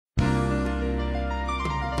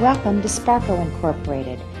Welcome to Sparco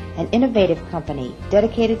Incorporated, an innovative company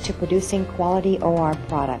dedicated to producing quality OR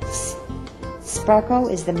products.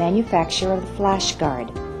 Sparco is the manufacturer of the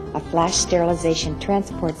FlashGuard, a flash sterilization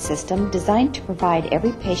transport system designed to provide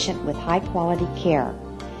every patient with high-quality care.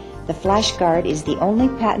 The FlashGuard is the only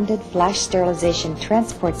patented flash sterilization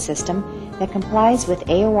transport system that complies with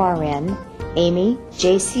AORN, AAMI,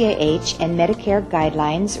 JCAH, and Medicare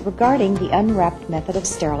guidelines regarding the unwrapped method of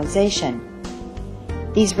sterilization.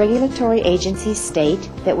 These regulatory agencies state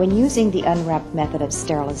that when using the unwrapped method of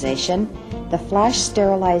sterilization, the flash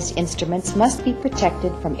sterilized instruments must be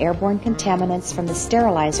protected from airborne contaminants from the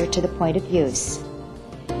sterilizer to the point of use.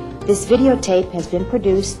 This videotape has been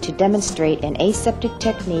produced to demonstrate an aseptic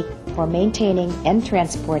technique for maintaining and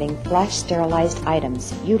transporting flash sterilized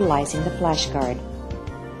items utilizing the FlashGuard.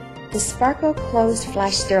 The Sparco closed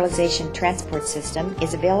flash sterilization transport system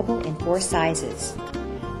is available in 4 sizes.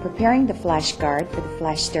 Preparing the FlashGuard for the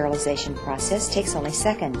flash sterilization process takes only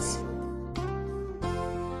seconds.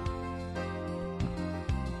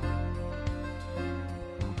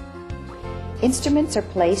 Instruments are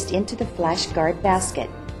placed into the FlashGuard basket.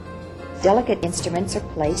 Delicate instruments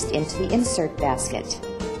are placed into the insert basket.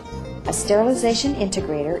 A sterilization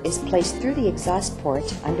integrator is placed through the exhaust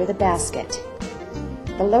port under the basket.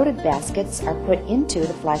 The loaded baskets are put into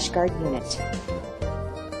the FlashGuard unit.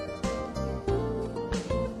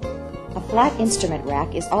 A flat instrument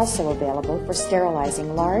rack is also available for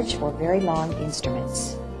sterilizing large or very long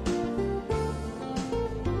instruments.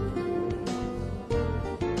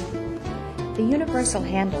 The universal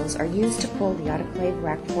handles are used to pull the autoclave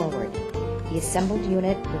rack forward. The assembled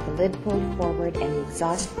unit with the lid pulled forward and the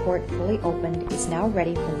exhaust port fully opened is now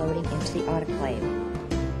ready for loading into the autoclave.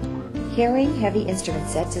 Carrying heavy instrument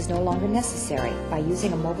sets is no longer necessary by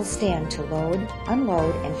using a mobile stand to load,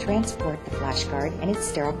 unload, and transport the FlashGuard and its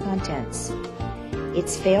sterile contents.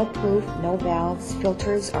 Its fail-proof, no valves,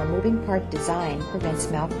 filters, or moving part design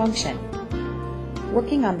prevents malfunction.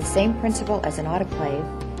 Working on the same principle as an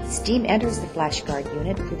autoclave, steam enters the FlashGuard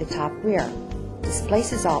unit through the top rear,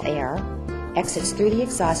 displaces all air, exits through the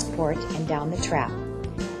exhaust port and down the trap.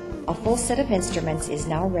 A full set of instruments is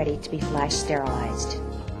now ready to be flash sterilized.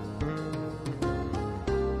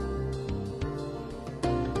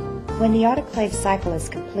 When the autoclave cycle is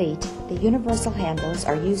complete, the universal handles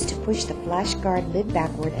are used to push the FlashGuard lid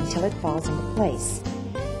backward until it falls into place.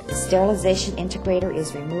 The sterilization integrator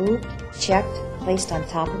is removed, checked, placed on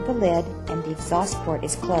top of the lid, and the exhaust port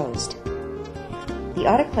is closed. The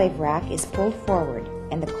autoclave rack is pulled forward,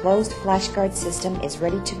 and the closed FlashGuard system is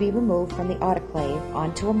ready to be removed from the autoclave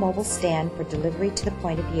onto a mobile stand for delivery to the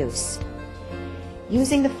point of use.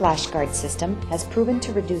 Using the FlashGuard system has proven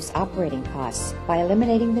to reduce operating costs by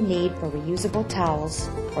eliminating the need for reusable towels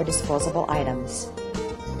or disposable items.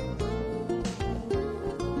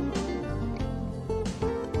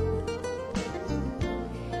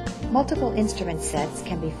 Multiple instrument sets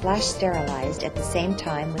can be flash sterilized at the same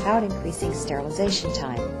time without increasing sterilization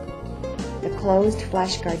time. The closed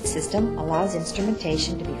FlashGuard system allows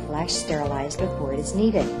instrumentation to be flash sterilized before it is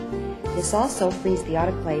needed. This also frees the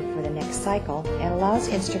autoclave for the next cycle and allows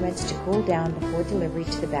instruments to cool down before delivery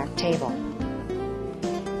to the back table.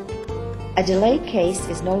 A delay case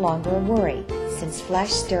is no longer a worry, since flash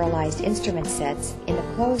sterilized instrument sets in the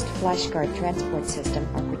closed FlashGuard transport system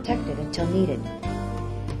are protected until needed.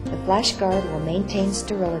 The FlashGuard will maintain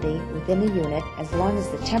sterility within the unit as long as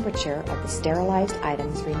the temperature of the sterilized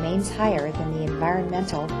items remains higher than the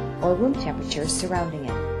environmental or room temperature surrounding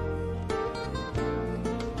it.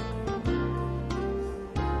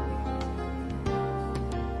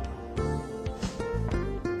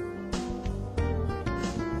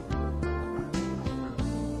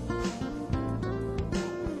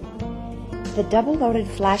 The double-loaded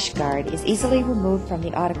FlashGuard is easily removed from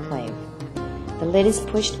the autoclave. The lid is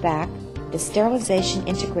pushed back, the sterilization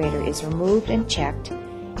integrator is removed and checked,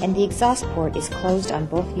 and the exhaust port is closed on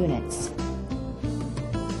both units.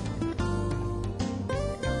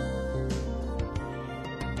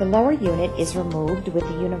 The lower unit is removed with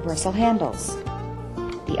the universal handles.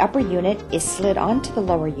 The upper unit is slid onto the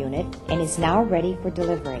lower unit and is now ready for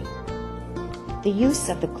delivery. The use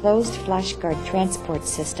of the closed FlashGuard transport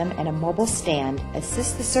system and a mobile stand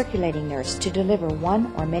assists the circulating nurse to deliver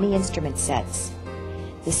one or many instrument sets.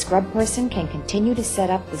 The scrub person can continue to set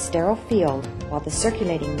up the sterile field while the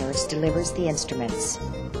circulating nurse delivers the instruments.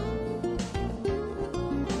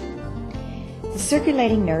 The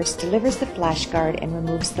circulating nurse delivers the FlashGuard and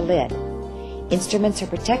removes the lid. Instruments are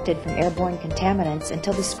protected from airborne contaminants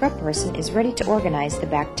until the scrub person is ready to organize the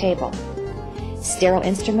back table. Sterile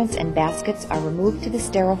instruments and baskets are removed to the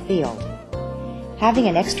sterile field. Having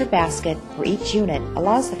an extra basket for each unit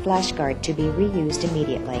allows the flash guard to be reused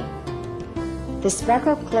immediately. The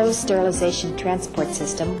Sparco closed sterilization transport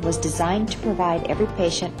system was designed to provide every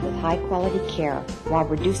patient with high-quality care while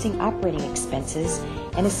reducing operating expenses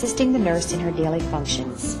and assisting the nurse in her daily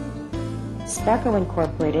functions. Sparco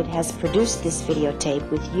Incorporated has produced this videotape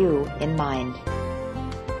with you in mind.